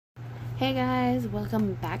Hey guys,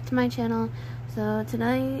 welcome back to my channel. So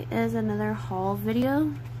tonight is another haul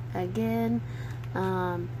video again.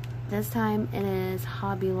 This time it is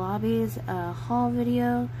Hobby Lobby's haul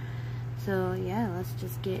video. So yeah, let's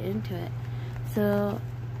just get into it. So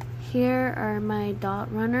here are my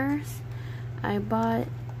dot runners. I bought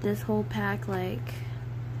this whole pack like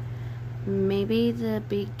maybe the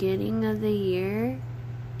beginning of the year,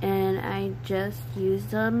 and I just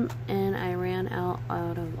used them and I ran out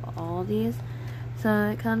of all these. So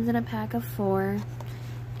it comes in a pack of 4,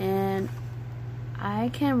 and I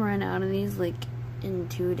can run out of these like in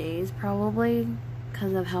 2 days probably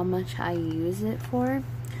because of how much I use it for.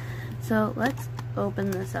 So let's open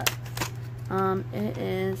this up. It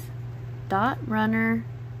is Dot Runner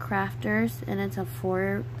Crafters, and it's a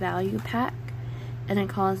 4 value pack, and it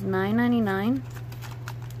costs $9.99.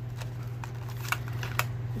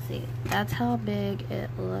 See, that's how big it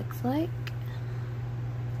looks like.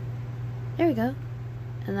 There we go.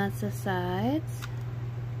 And that's the sides.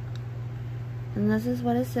 And this is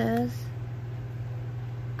what it says.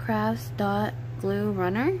 Crafts Dot Glue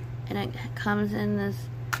Runner. And it comes in this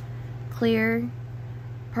clear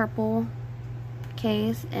purple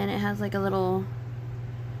case, and it has like a little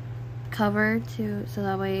cover to, so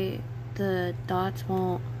that way the dots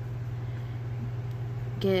won't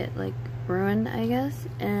get like ruined, I guess.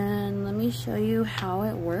 And let me show you how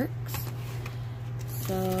it works.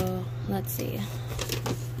 So let's see,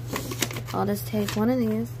 I'll just take one of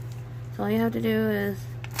these. So all you have to do is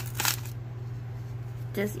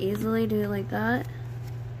just easily do it like that,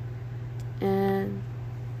 and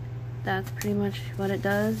that's pretty much what it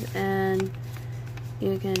does. And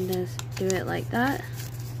you can just do it like that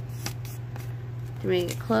to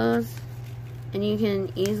make it close, and you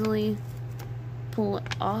can easily pull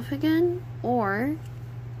it off again. Or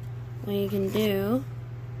what you can do,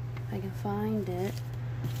 if I can find it,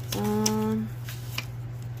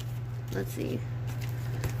 let's see.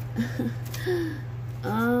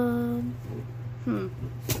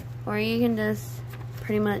 Or you can just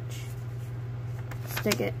pretty much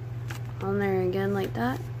stick it on there again like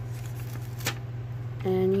that,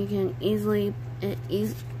 and you can easily, it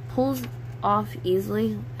pulls off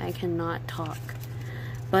easily. I cannot talk,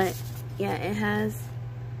 but yeah, it has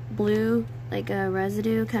blue, like a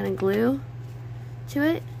residue kind of glue to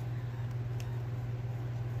it.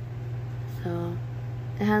 So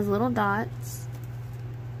it has little dots,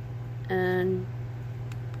 and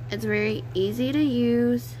it's very easy to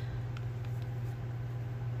use,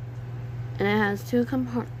 and it has 2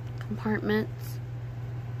 compartments,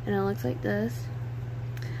 and it looks like this.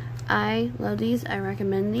 I love these. I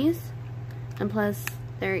recommend these, and plus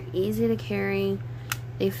they're easy to carry.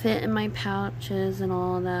 They fit in my pouches and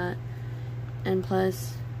all of that, and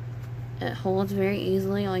plus it holds very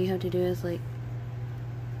easily. All you have to do is like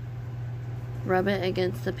rub it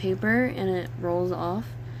against the paper and it rolls off,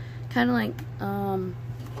 kind of like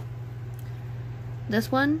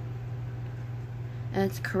this one.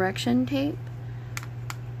 It's correction tape,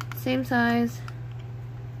 same size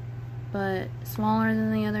but smaller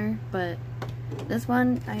than the other, but this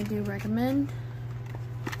one I do recommend.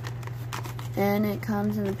 And it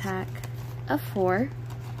comes in a pack of 4,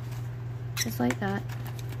 just like that.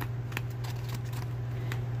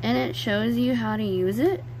 And it shows you how to use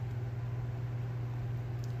it.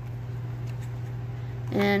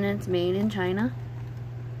 And it's made in China,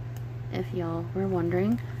 if y'all were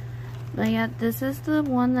wondering. But yeah, this is the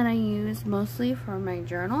one that I use mostly for my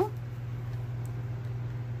journal.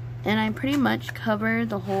 And I pretty much cover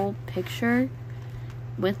the whole picture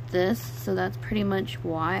with this, so that's pretty much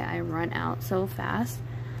why I run out so fast.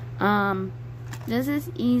 This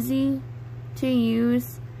is easy to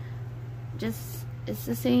use. Just, it's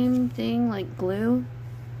the same thing like glue,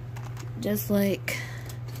 just like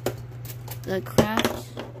the craft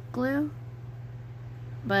glue,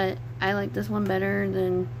 but I like this one better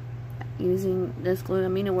than using this glue. I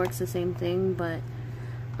mean, it works the same thing, but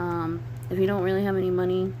if you don't really have any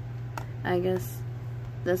money, I guess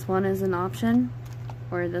this one is an option.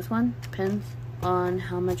 Or this one, depends on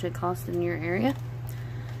how much it costs in your area.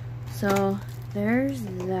 So there's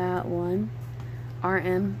that one,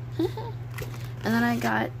 RM. And then I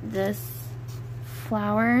got this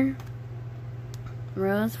flower,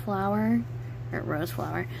 sunflower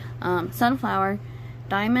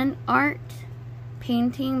diamond art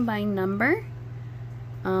painting by number.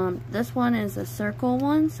 This one is a circle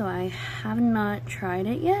one, so I have not tried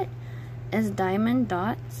it yet. It's diamond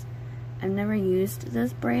dots. I've never used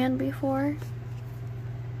this brand before,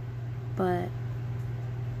 but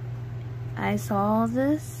I saw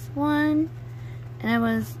this one and it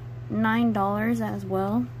was $9 as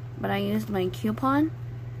well, but I used my coupon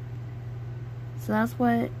So that's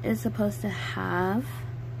what it's supposed to have.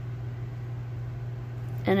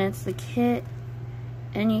 And it's the kit,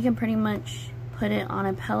 and you can pretty much put it on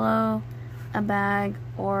a pillow, a bag,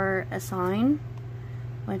 or a sign,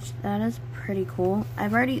 which that is pretty cool.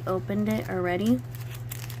 I've already opened it already.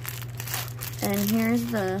 And here's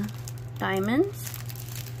the diamonds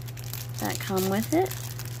that come with it.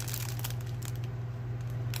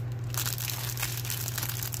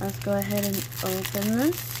 Let's go ahead and open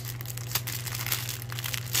this.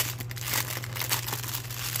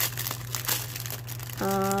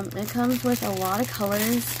 It comes with a lot of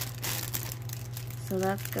colors, so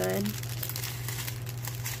that's good.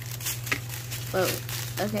 Whoa,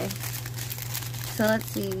 okay. So let's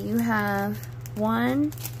see, you have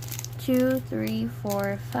 1, 2, 3,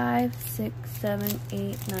 4, 5, 6, 7,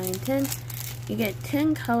 8, 9, 10. You get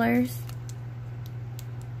 10 colors.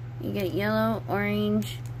 You get yellow,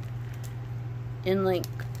 orange, and like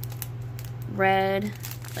red,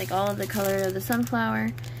 like all of the color of the sunflower,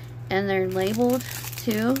 and they're labeled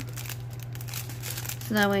too,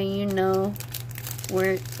 so that way you know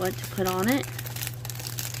what to put on it.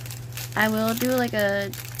 I will do like a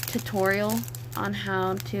tutorial on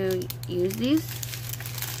how to use these.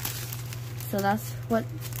 So that's what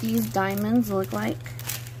these diamonds look like.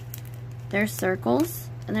 They're circles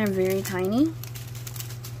and they're very tiny.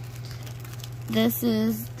 This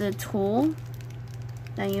is the tool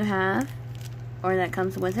that you have, or that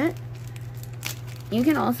comes with it. You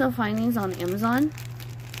can also find these on Amazon.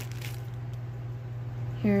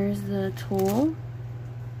 Here's the tool.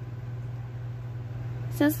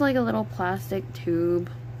 It's just like a little plastic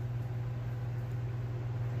tube.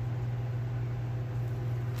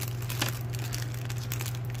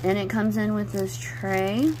 And it comes in with this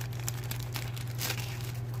tray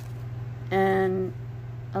and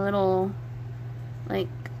a little like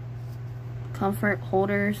comfort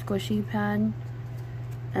holder squishy pad,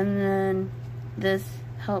 and then this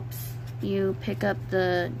helps you pick up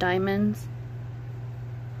the diamonds.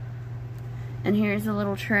 And here's a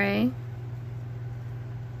little tray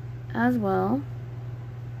as well.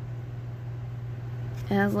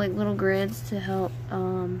 It has like little grids to help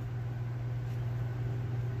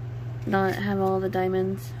not have all the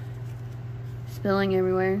diamonds spilling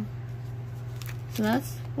everywhere. So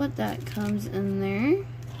that's what that comes in there.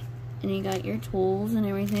 And you got your tools and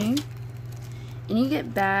everything. And you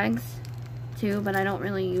get bags too, but I don't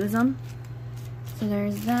really use them. So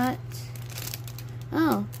there's that.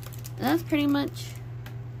 Oh, that's pretty much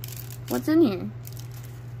what's in here.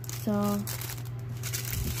 So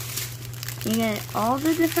you get all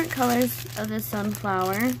the different colors of the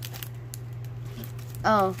sunflower.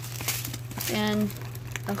 Oh, and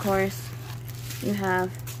of course you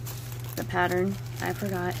have the pattern. I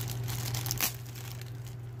forgot.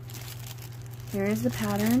 Here is the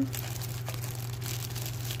pattern.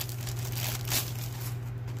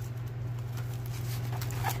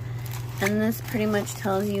 And this pretty much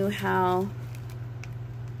tells you how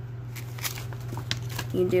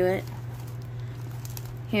you do it.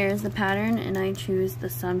 Here's the pattern, and I choose the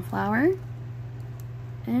sunflower.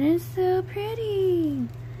 And it's so pretty.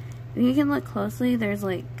 If you can look closely, there's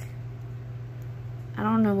like, I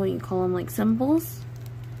don't know what you call them, like symbols.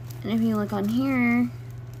 And if you look on here,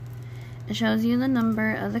 it shows you the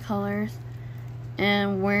number of the colors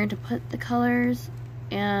and where to put the colors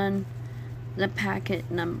and the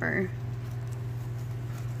packet number.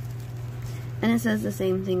 And it says the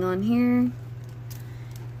same thing on here.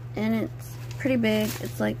 And it's pretty big.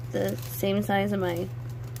 It's like the same size of my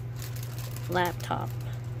laptop.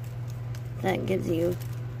 That gives you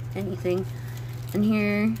anything. And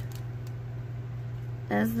here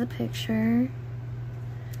is the picture.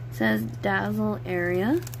 It says Dazzle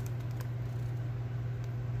Area.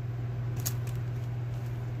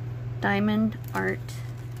 Diamond Art.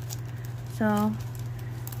 So,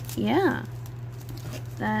 yeah.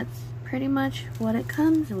 That's pretty much what it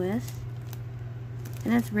comes with.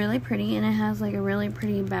 And it's really pretty, and it has like a really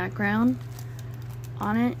pretty background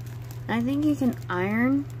on it. And I think you can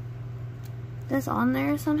iron this on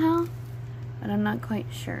there somehow, but I'm not quite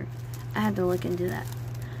sure. I had to look into that.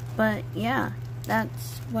 But yeah,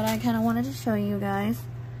 that's what I kind of wanted to show you guys.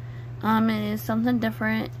 It is something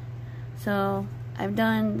different. So I've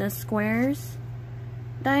done the squares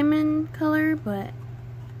diamond color, but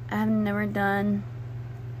I have never done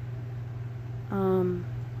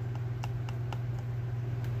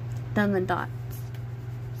the dots.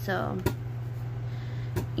 So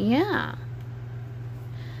yeah,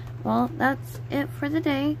 well, that's it for the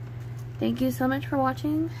day. Thank you so much for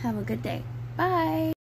watching. Have a good day. Bye.